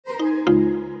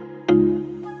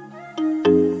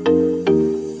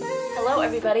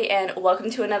everybody, and welcome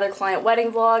to another client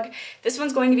wedding vlog. This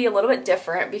one's going to be a little bit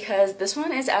different because this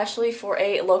one is actually for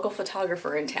a local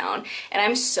photographer in town, and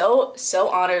I'm so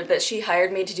honored that she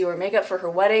hired me to do her makeup for her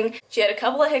wedding. She had a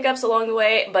couple of hiccups along the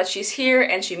way, but she's here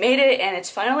and she made it, and it's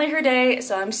finally her day,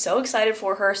 so I'm so excited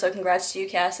for her. So congrats to you,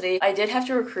 Kassidy. I did have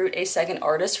to recruit a second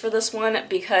artist for this one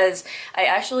because I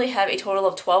actually have a total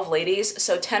of 12 ladies,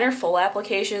 so 10 are full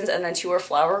applications and then 2 are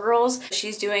flower girls.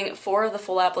 She's doing 4 of the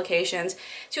full applications,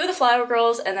 2 of the flower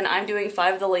girls, and then I'm doing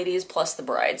 5 of the ladies plus the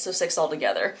bride, so 6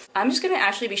 altogether. I'm just gonna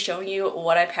actually be showing you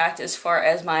what I packed as far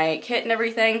as my kit and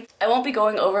everything. I won't be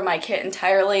going over my kit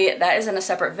entirely, that is in a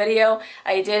separate video.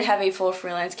 I did have a full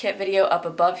freelance kit video up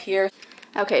above here.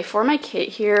 Okay, for my kit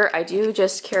here, I do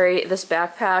just carry this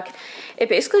backpack. It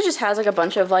basically just has like a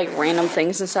bunch of like random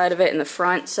things inside of it in the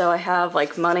front. So I have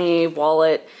like money,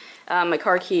 wallet, my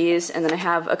car keys, and then I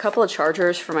have a couple of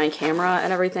chargers for my camera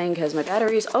and everything because my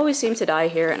batteries always seem to die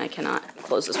here and I cannot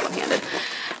close this one-handed.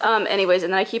 Anyways,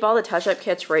 and then I keep all the touch-up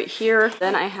kits right here.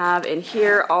 Then I have in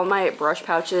here all my brush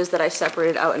pouches that I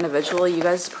separated out individually. You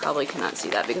guys probably cannot see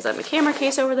that because I have a camera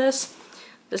case over this.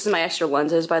 This is my extra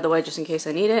lenses, by the way, just in case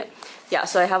I need it. Yeah,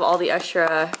 so I have all the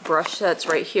extra brush sets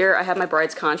right here. I have my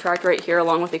bride's contract right here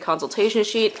along with the consultation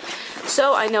sheet,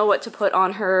 so I know what to put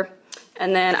on her.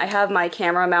 And then I have my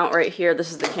camera mount right here.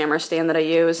 This is the camera stand that I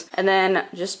use. And then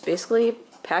just basically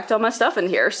packed all my stuff in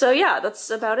here. So yeah, that's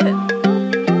about it.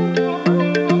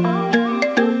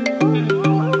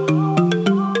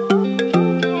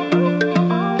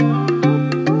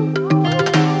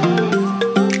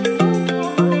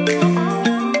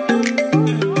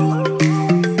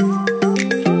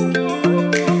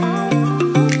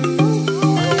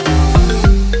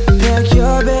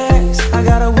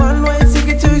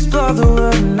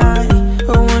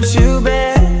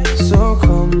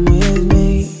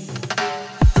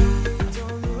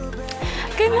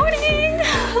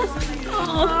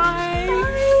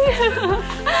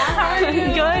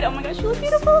 Good. Oh my gosh, you look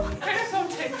beautiful. I just film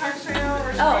TikToks right now.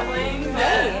 We're filming.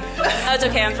 Hey. Oh, it's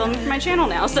okay. I'm filming for my channel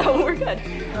now, so we're good.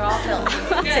 We're all filming.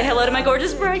 Say hello to my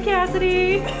gorgeous bride,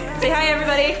 Kassidy. Say hi,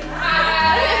 everybody.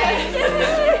 Hi.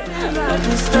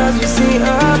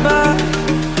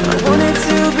 I wanted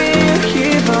to be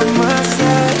here by my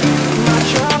side.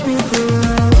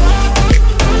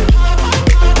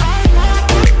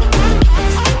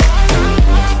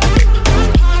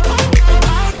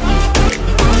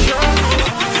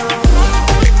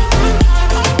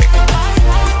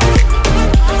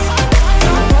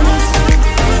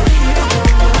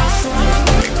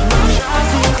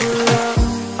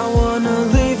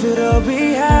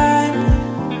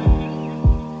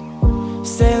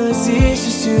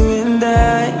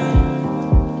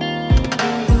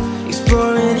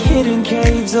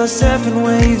 Or surfing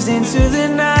waves into the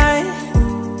night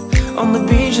on the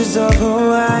beaches of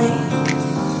Hawaii.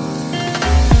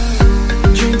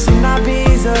 Drinks in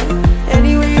Ibiza,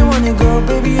 anywhere you wanna go,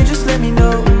 baby, you just let me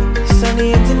know.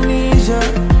 Sunny Indonesia,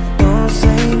 don't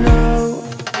say no.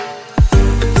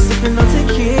 Sipping on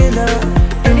tequila,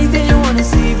 anything you wanna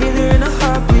see, be there in a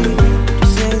heartbeat.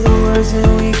 Just say the words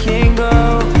and we can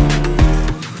go.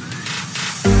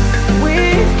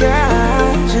 We've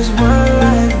got just one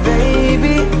life,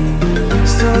 baby,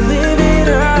 so live it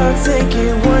up, take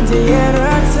it one day at a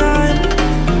time.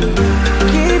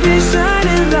 Keep it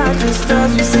shining like the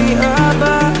stars we see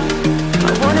above.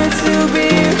 I wanted to be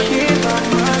here by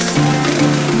my side.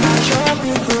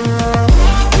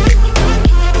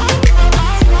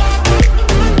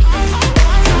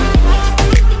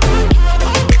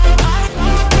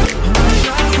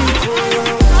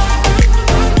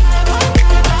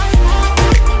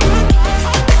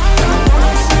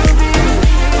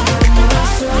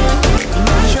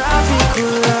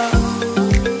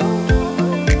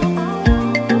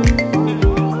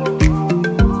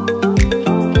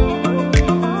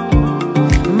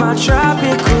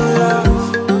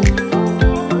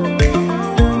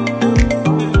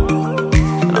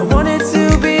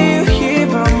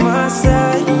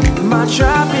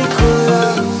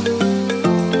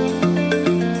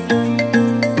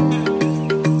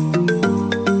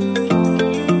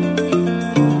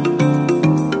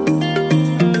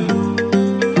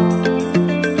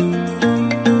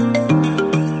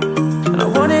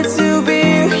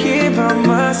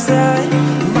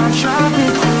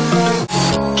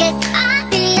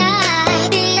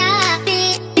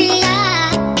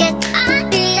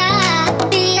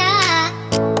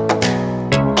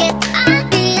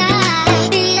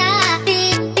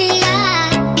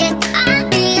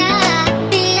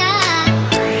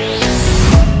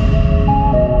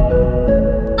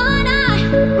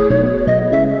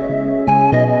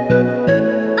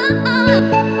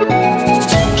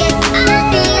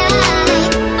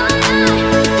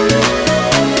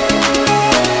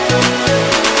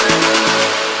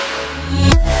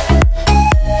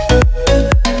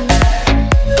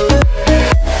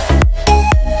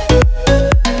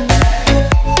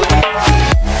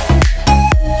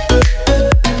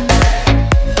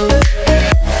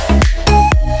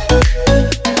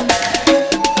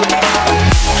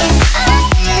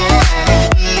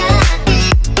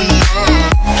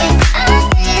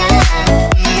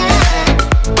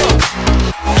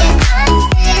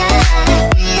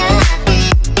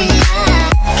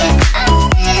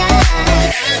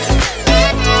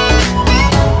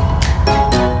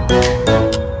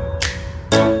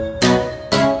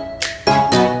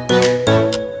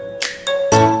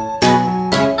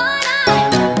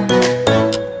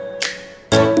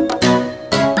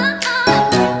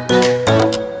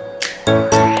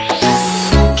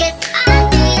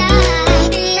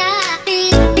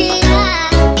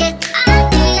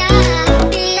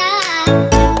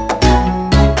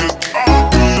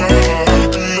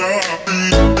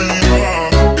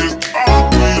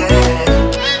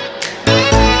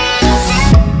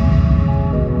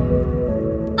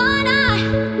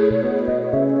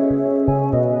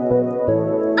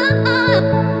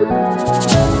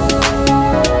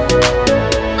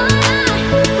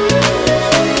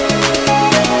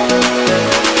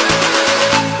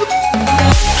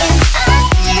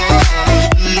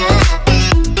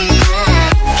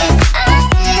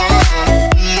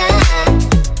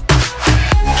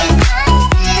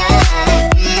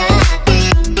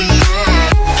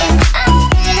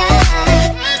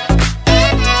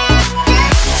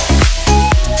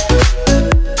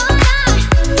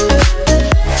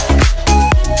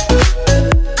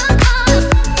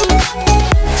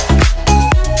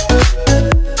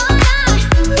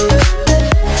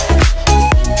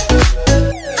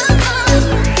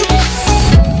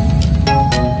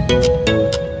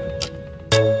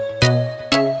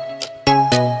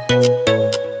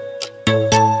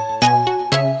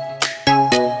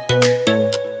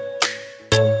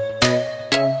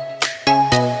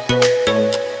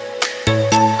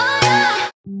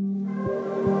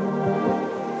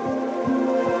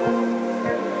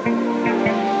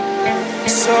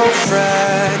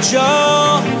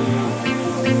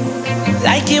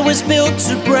 like it was built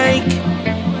to break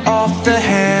off the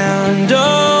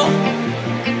handle.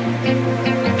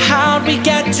 How'd we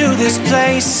get to this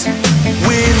place?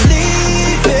 We're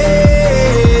leaving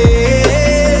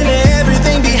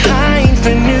everything behind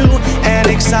for new and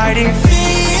exciting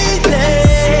feelings,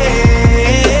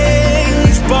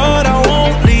 but I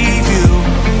won't leave you.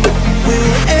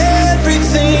 Will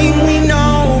everything we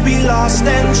know be lost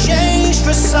and changed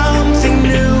for something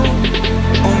new?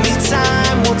 Only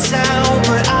time will tell,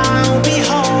 but I'll be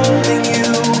holding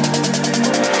you.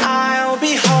 I'll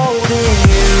be holding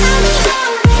you.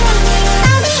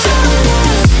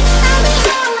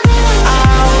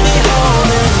 I'll be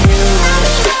holding you.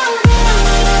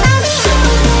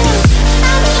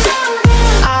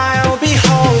 I'll be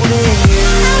holding you.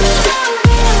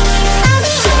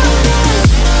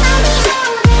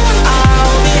 I'll be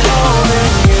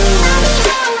holding you.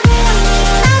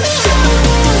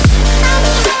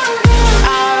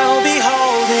 I'll be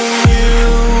holding you.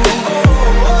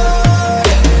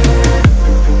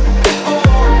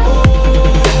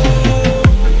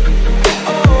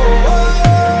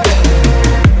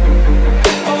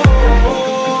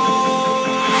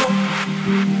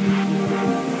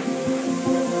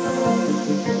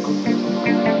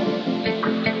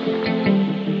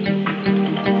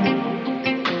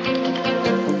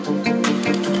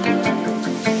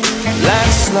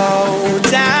 Let's slow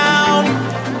down.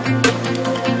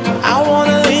 I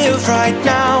wanna live right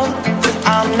now.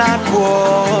 I'm not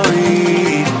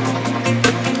worried,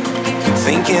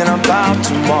 thinking about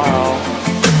tomorrow.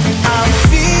 I'm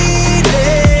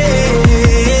feeling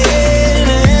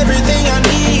everything I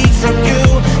need from you.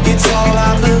 It's all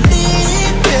I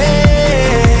believe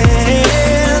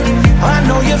in. I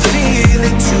know you feel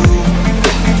it too.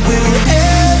 Will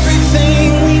everything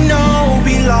we know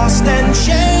be lost and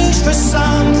changed for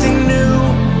something new?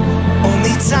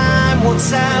 Only time will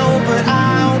tell, but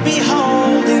I'll be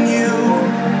holding you.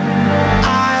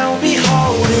 I'll be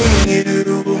holding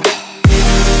you.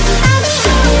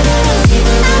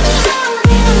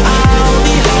 I'll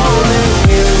be holding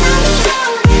you.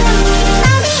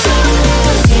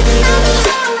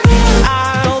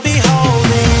 I'll be holding you.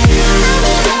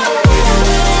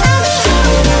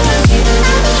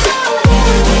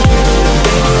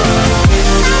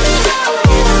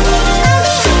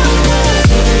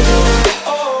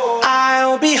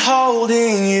 I'll be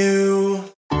holding you.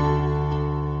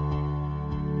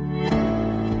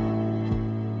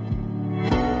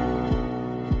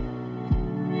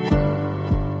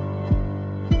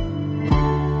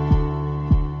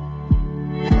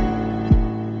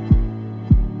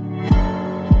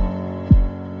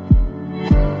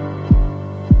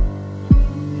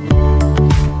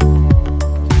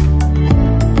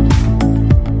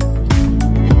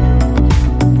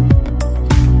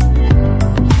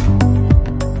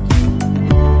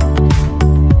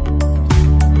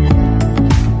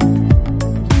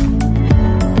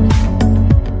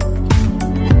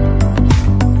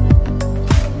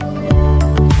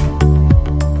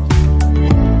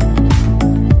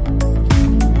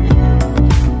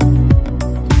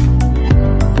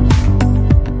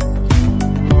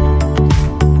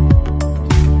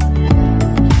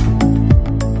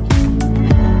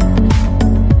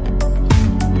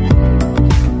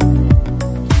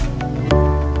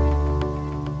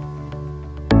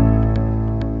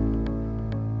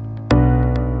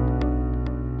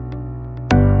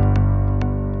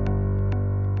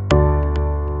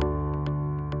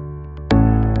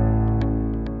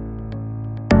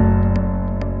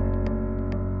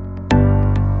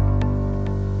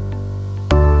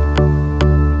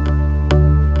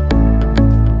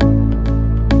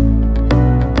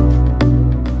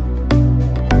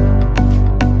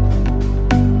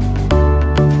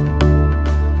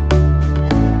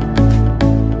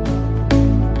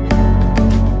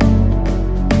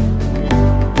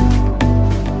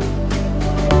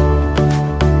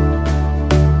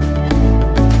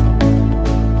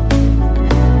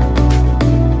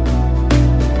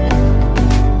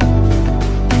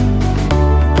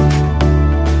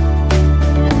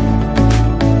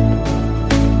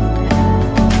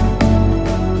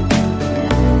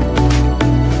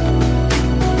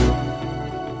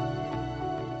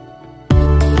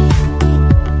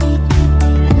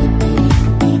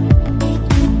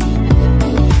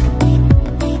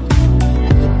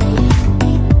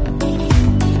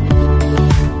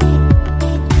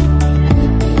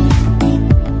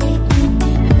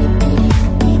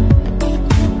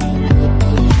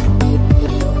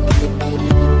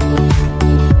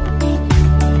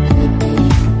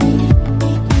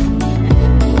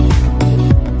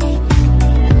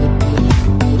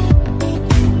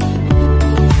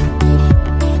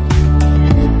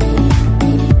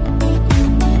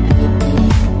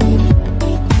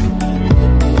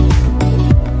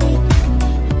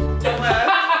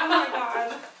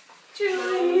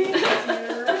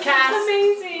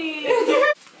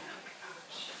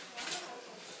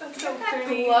 that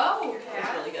creamy. glow, It's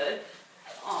Kat. really good.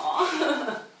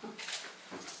 Aww.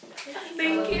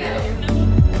 Thank you.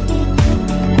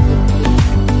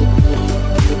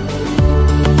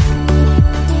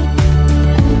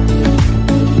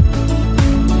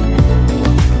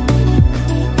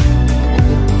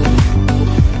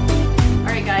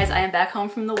 Back home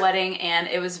from the wedding, and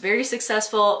it was very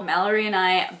successful. Mallory and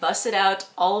I busted out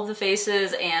all of the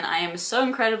faces, and I am so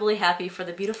incredibly happy for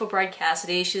the beautiful bride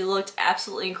Kassidy. She looked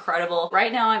absolutely incredible.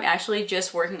 Right now I'm actually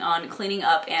just working on cleaning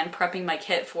up and prepping my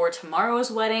kit for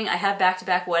tomorrow's wedding. I have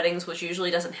back-to-back weddings, which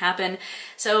usually doesn't happen,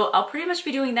 so I'll pretty much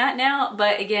be doing that now.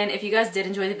 But again, if you guys did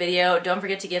enjoy the video, don't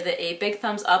forget to give it a big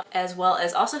thumbs up, as well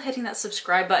as also hitting that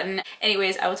subscribe button.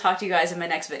 Anyways, I will talk to you guys in my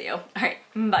next video. Alright,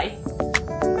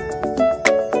 bye!